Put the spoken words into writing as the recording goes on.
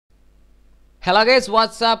Hello guys,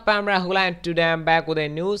 what's up? I'm Rahul and today I'm back with a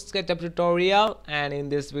new SketchUp tutorial, and in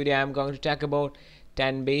this video I'm going to talk about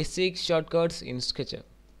 10 basic shortcuts in SketchUp.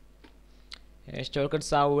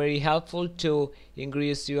 Shortcuts are very helpful to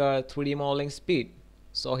increase your 3D modeling speed.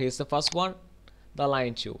 So here's the first one, the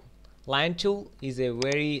line tool. Line tool is a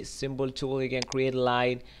very simple tool. You can create a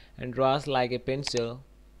line and draw like a pencil.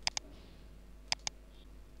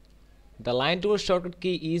 The line tool shortcut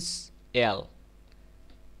key is L.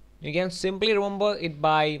 You can simply remember it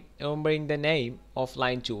by remembering the name of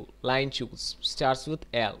line tool. Line tool starts with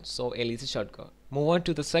L, so L is a shortcut. Move on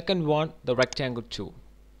to the second one, the rectangle tool.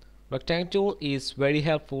 Rectangle tool is very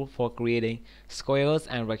helpful for creating squares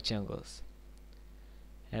and rectangles.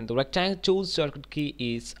 And the rectangle tool's shortcut key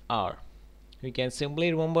is R. You can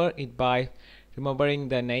simply remember it by remembering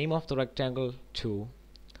the name of the rectangle tool.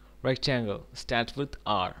 Rectangle starts with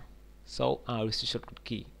R, so R is the shortcut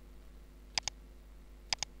key.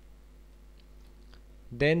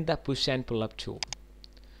 Then the push and pull up tool.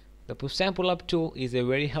 The push and pull up tool is a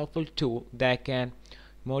very helpful tool that can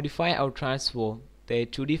modify or transform the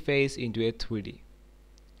 2D face into a 3D.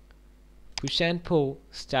 Push and pull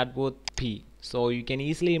start with P, so you can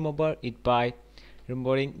easily remember it by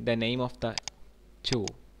remembering the name of the tool.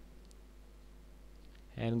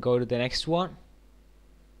 And go to the next one,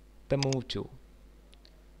 the move tool.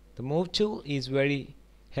 The move tool is very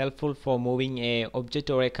helpful for moving a object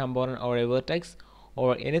or a component or a vertex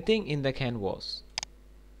or anything in the canvas.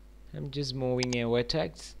 I'm just moving a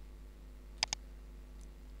vertex.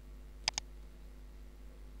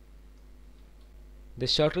 The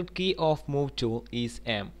shortcut key of move tool is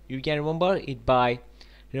M. You can remember it by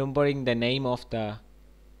remembering the name of the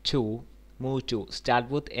tool. Move tool start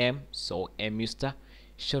with M, so M is the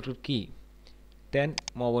shortcut key. Then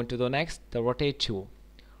move on to the next, the rotate tool.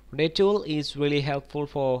 Rotate tool is really helpful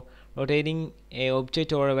for rotating a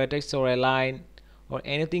object or a vertex or a line or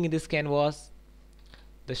anything in this canvas.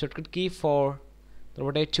 The shortcut key for the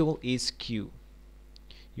rotate tool is Q.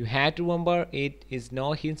 You have to remember it, is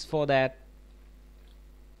no hints for that.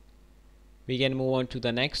 We can move on to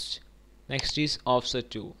the next. Next is offset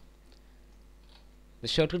tool. The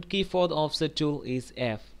shortcut key for the offset tool is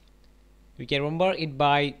F. You can remember it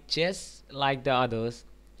by just like the others,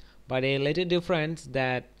 but a little difference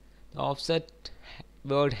that the offset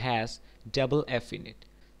word has double F in it.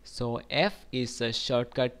 So F is a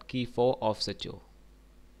shortcut key for offset tool.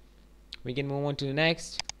 We can move on to the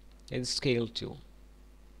next, is scale tool.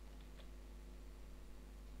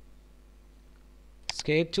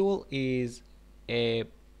 Scale tool is a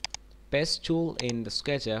best tool in the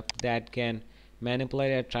SketchUp that can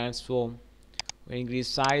manipulate and transform or increase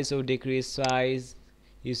size or decrease size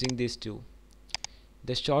using this tool.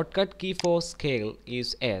 The shortcut key for scale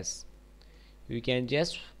is S. You can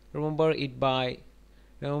just remember it by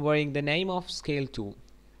remembering the name of scale tool.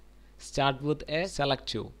 Start with a select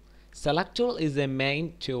tool. Select tool is the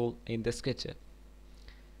main tool in the SketchUp,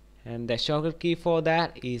 and the shortcut key for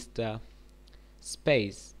that is the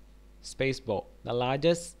space bar, the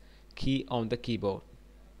largest key on the keyboard.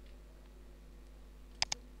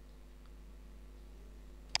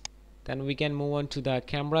 Then we can move on to the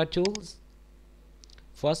camera tools.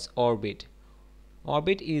 First, orbit.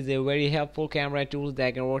 Orbit is a very helpful camera tool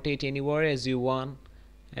that can rotate anywhere as you want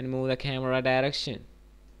and move the camera direction.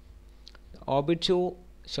 The orbit tool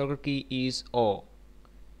shortcut key is O.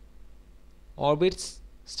 Orbits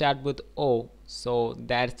start with O, so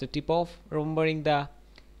that's the tip of remembering the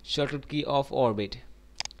shortcut key of orbit.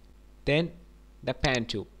 Then the pan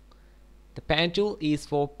tool. The pan tool is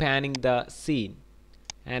for panning the scene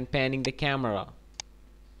and panning the camera.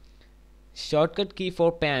 Shortcut key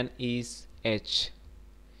for pan is H.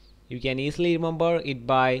 You can easily remember it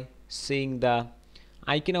by seeing the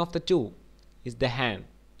icon of the tool is the hand,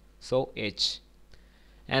 so H.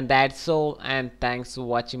 And that's all, and thanks for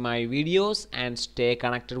watching my videos and stay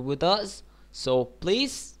connected with us. So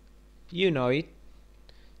please, you know it,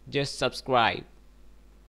 just subscribe.